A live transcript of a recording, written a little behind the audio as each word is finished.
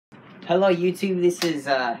Hello YouTube, this is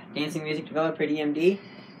Dancing Music Developer DMD,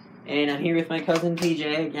 and I'm here with my cousin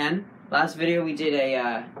TJ again. Last video we did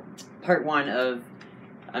a part 1 of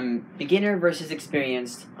beginner versus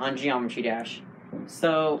experienced on Geometry Dash.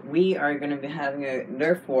 So we are going to be having a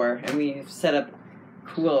NERF war, and we've set up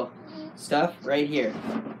cool stuff right here.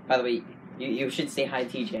 By the way, you should say hi,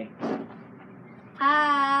 TJ.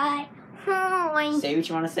 Hi. Hi. Say what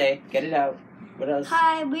you want to say. Get it out. What else?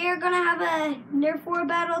 Hi, we are gonna have a NERF war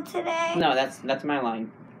battle today. No, that's my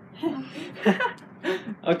line.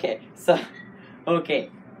 Okay,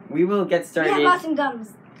 we will get started. We have some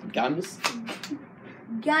gums. Gums?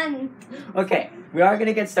 Gun. Okay, we are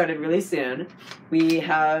gonna get started really soon. We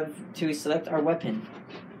have to select our weapon,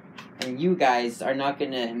 and you guys are not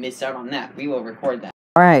gonna miss out on that. We will record that.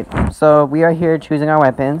 All right, so we are here choosing our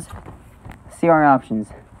weapons. See our options.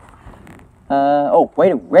 Oh,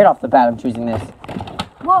 wait, right off the bat, I'm choosing this.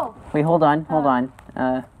 Whoa. Wait, hold on.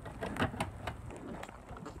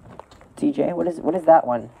 TJ, what is that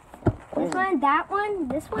one? This one, that one,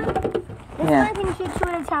 this one? This Yeah. one can shoot two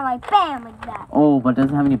at a time, like bam, like that. Oh, but it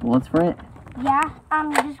doesn't have any bullets for it? Yeah,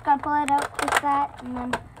 you just gotta pull it out like that, and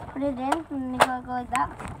then put it in, and then you gotta go like that.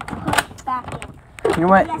 Push it back in. You know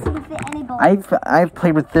what? Yes, it can fit any bullet. I've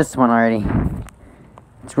played with this one already.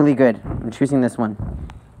 It's really good. I'm choosing this one.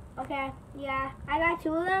 Okay, yeah, I got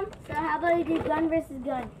 2 of them, so how about you do gun versus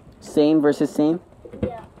gun? Same versus same?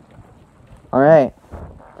 Yeah. All right.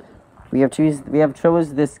 We have chose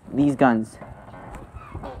these guns.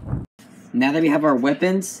 Now that we have our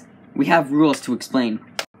weapons, we have rules to explain.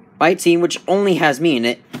 My team, which only has me in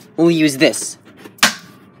it, will use this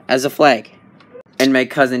as a flag. And my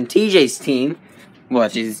cousin TJ's team,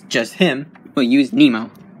 which is just him, will use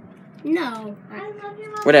Nemo. No.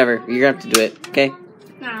 Whatever, you're gonna have to do it, okay?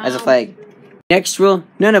 No. As a flag. Next rule,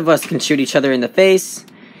 none of us can shoot each other in the face.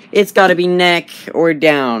 It's gotta be neck or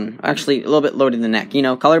down. Actually, a little bit lower to the neck, you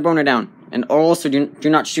know, collarbone or down. And also, do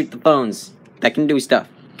not shoot the bones. That can do stuff,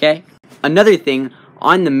 okay? Another thing,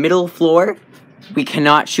 on the middle floor, we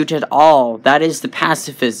cannot shoot at all. That is the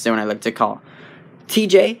pacifist zone, I like to call.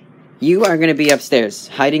 TJ, you are gonna be upstairs,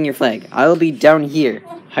 hiding your flag. I will be down here,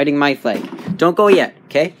 hiding my flag. Don't go yet,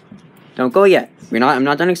 okay? Don't go yet. I'm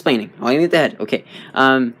not done explaining. I'll aim at the head. Okay.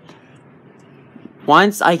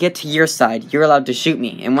 Once I get to your side, you're allowed to shoot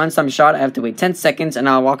me. And once I'm shot, I have to wait 10 seconds, and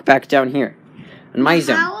I'll walk back down here. In my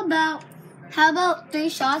zone. How about 3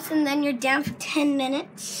 shots and then you're down for 10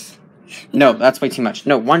 minutes? No, that's way too much.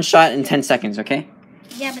 No, 1 shot in 10 seconds, okay?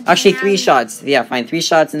 Yeah, but actually 3 shots. Yeah, fine. 3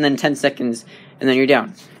 shots and then 10 seconds, and then you're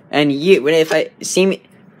down. And if I see me...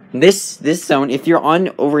 This zone, if you're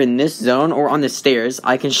over in this zone or on the stairs,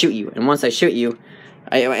 I can shoot you. And once I shoot you,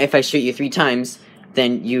 if I shoot you 3 times,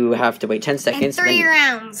 then you have to wait 10 seconds. And 3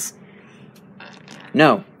 rounds.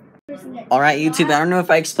 No. Alright, YouTube, I don't know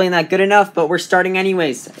if I explained that good enough, but we're starting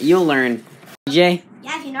anyways. You'll learn. DJ?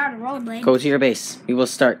 Yeah, if you know how to rollerblade. Go to your base. We will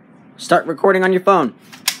start. Start recording on your phone.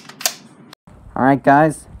 Alright,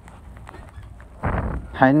 guys.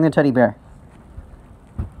 Hiding the teddy bear.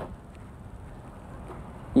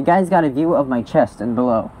 You guys got a view of my chest and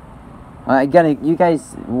below. You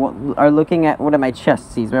guys are looking at what my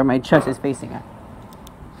chest sees, where my chest is facing at.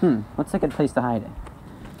 What's a good place to hide it?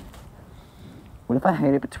 What if I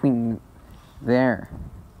hide it between there?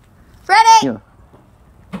 Ready? You.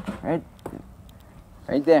 Right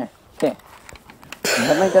there. Okay. I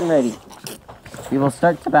have my gun ready. We will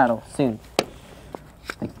start the battle soon.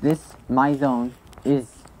 Like this, my zone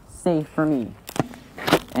is safe for me.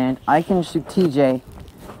 And I can shoot TJ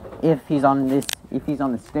if he's on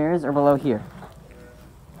the stairs or below here.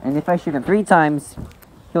 And if I shoot him 3 times,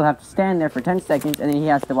 he'll have to stand there for 10 seconds, and then he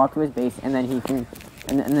has to walk to his base, and then he can,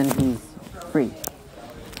 and then he's free.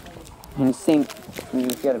 And same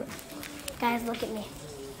the other way. Guys, look at me.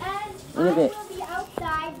 In a bit. I will be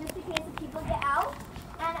outside just in case the people get out,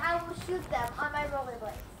 and I will shoot them on my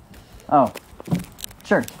rollerblades. Oh,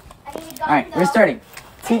 sure. I need a gun. All right, we're starting.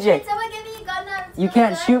 TJ. Can someone give me a gun now? You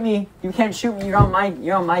can't shoot me. You can't shoot me. You're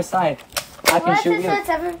on my side. I can shoot you.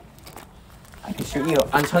 I can shoot you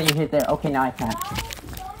until you hit there. Okay, now I can't.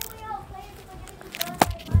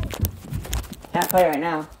 Can't play right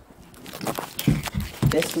now.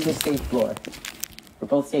 This is a safe floor. We're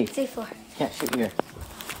both safe. Safe floor. Can't shoot here.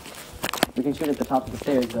 We can shoot at the top of the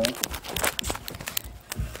stairs though.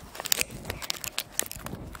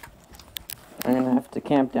 I'm gonna have to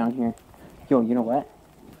camp down here. Yo, you know what?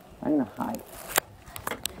 I'm gonna hide.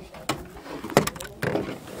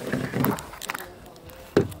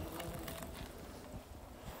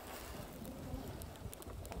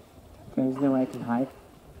 Is there where I can hide?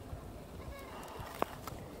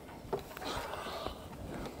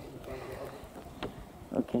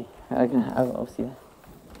 Okay. Okay, I'll see that.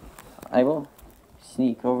 I will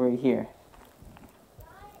sneak over here.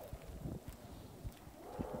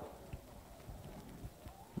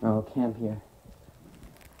 Oh, camp here.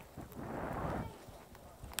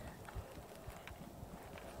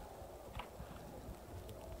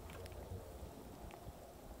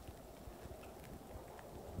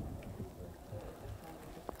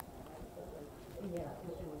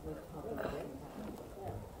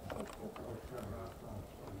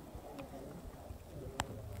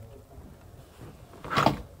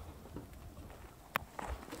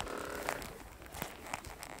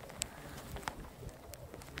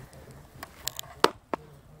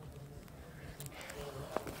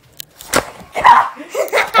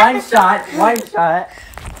 One shot.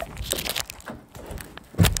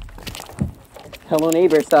 Hello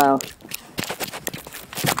neighbor style.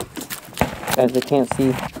 Guys, I can't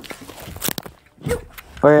see.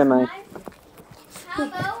 Where am I? How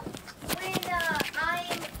about when you guys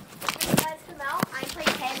come out, I play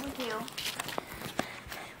tag with you?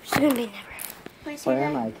 It's gonna be never. Where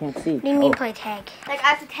am I? I can't see. What do you mean play tag? Like I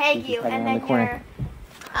have to tag you, and then your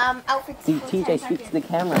outfit's See, TJ, speak to the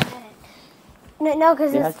camera. No,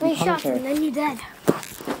 because it's 3 shots, and then you're dead.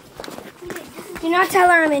 Do not tell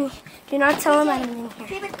her I'm in. Do not tell him I'm in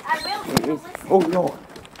here. I will. Listen. Oh no.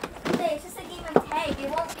 It's just a game of tag. It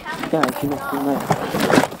won't count. Guys, you must be nice.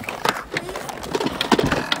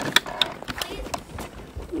 Please.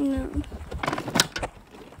 No.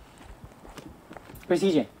 Where's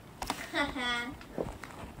TJ?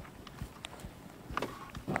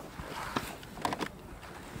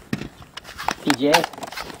 TJ?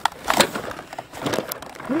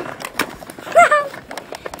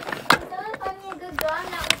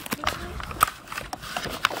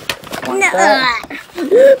 No.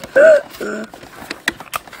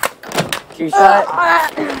 2 shot.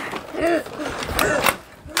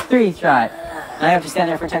 3 shot. I have to stand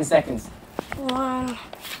there for 10 seconds. 1,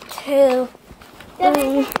 2,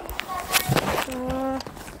 3.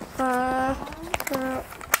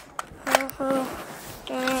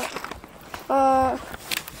 4.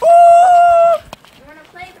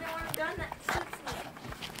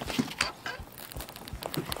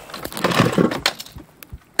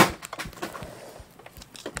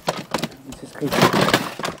 This is crazy.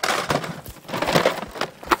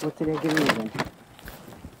 What did I give you again?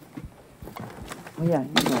 Oh yeah,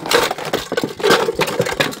 you know.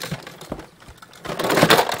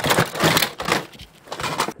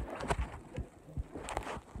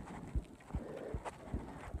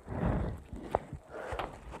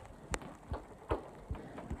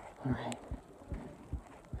 All right.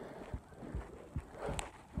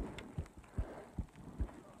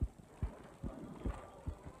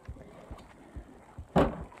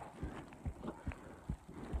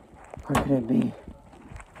 Where could it be?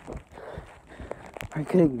 Where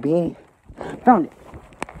could it be? Found it.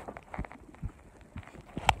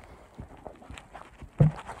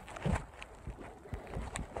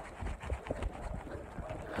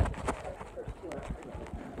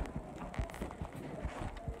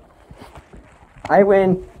 I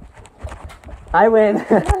win. I win.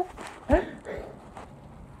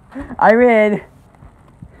 I win.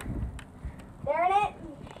 Darn it.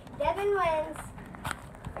 Devin wins.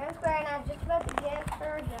 Fair square, and I'm just about to get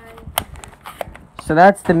her done. So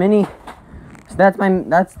that's the mini. So that's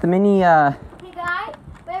the mini. Hey guys,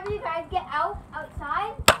 whenever you guys get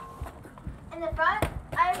outside, in the front,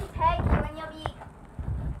 I have to tag you and you'll be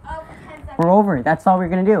out for 10 seconds. We're over. That's all we're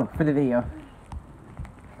gonna do for the video.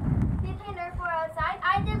 They play NERF WAR outside.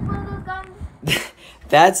 I did one of those guns.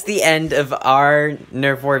 That's the end of our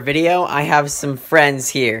NERF WAR video. I have some friends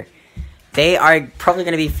here. They are probably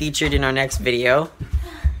gonna be featured in our next video. Do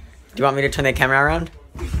you want me to turn the camera around?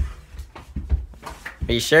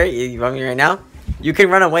 Are you sure? You want me right now? You can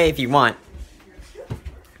run away if you want.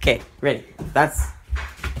 Okay, ready.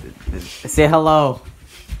 Say hello.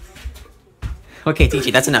 Okay,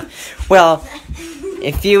 TJ, that's enough. Well,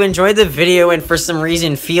 if you enjoyed the video and for some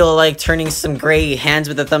reason feel like turning some gray hands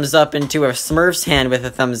with a thumbs up into a Smurf's hand with a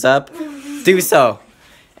thumbs up, do so.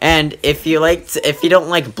 And if you don't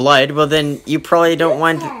like blood, well then you probably don't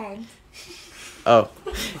want. Oh.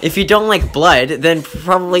 If you don't like blood, then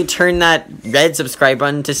probably turn that red subscribe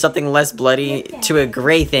button to something less bloody, to a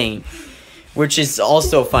gray thing, which is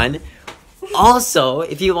also fun. Also,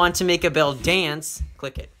 if you want to make a bell dance,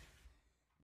 click it.